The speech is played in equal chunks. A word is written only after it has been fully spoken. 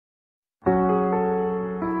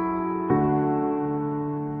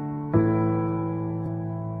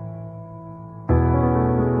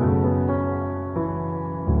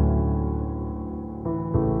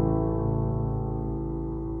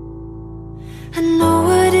I know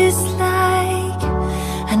what it's like,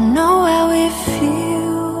 I know how it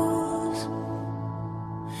feels.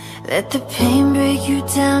 Let the pain break you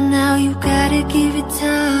down now, you gotta give it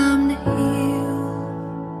time to heal.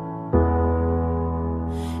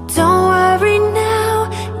 Don't worry now,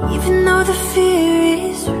 even though the fear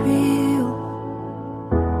is real.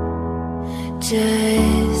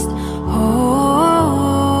 Just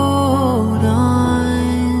hold on.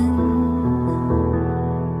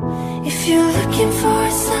 If you're looking for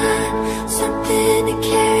a sign, something to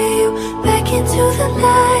carry you back into the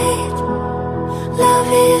light, love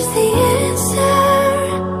is the answer.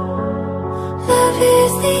 Love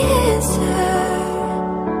is the answer.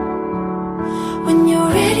 When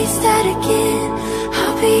you're ready, start again.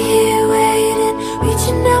 I'll be here waiting,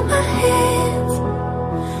 reaching out my hands.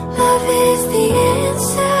 Love is the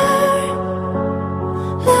answer.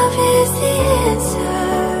 Love is the answer.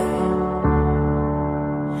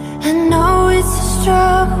 I know it's a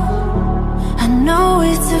struggle, I know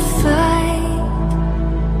it's a fight,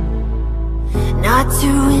 not to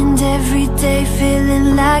end every day feeling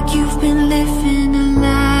like you've been living a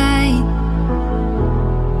lie.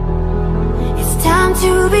 It's time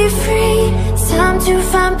to be free, it's time to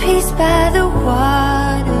find peace by the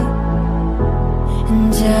water.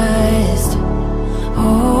 And just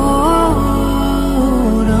hold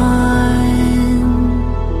on.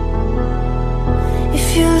 If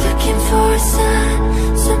you're looking for a sign,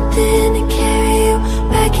 something to carry you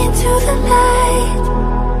back into the light,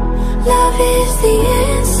 love is the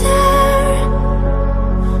answer.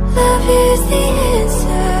 Love is the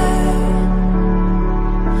answer.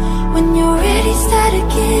 When you're ready, start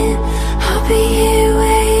again. I'll be here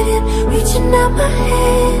waiting, reaching out my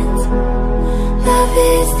hands. Love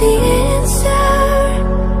is the answer.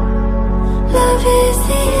 Love is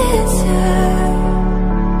the answer.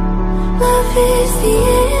 Love is the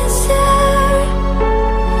answer.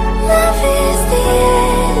 Love is the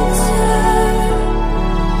answer.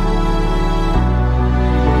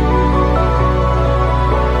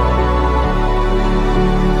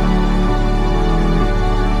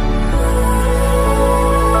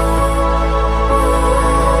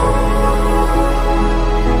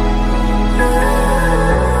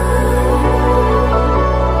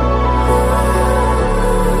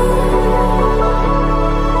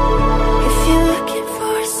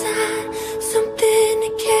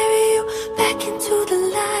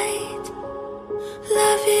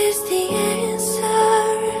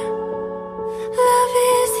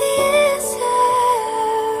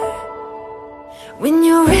 When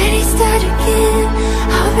you're ready, start again.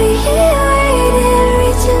 I'll be here waiting,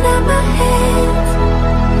 reaching out my hands.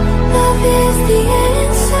 Love is the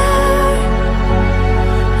answer.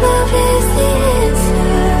 Love is the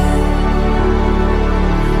answer.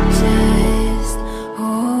 Just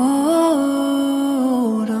hold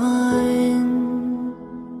on.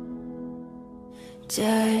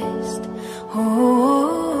 Just hold on.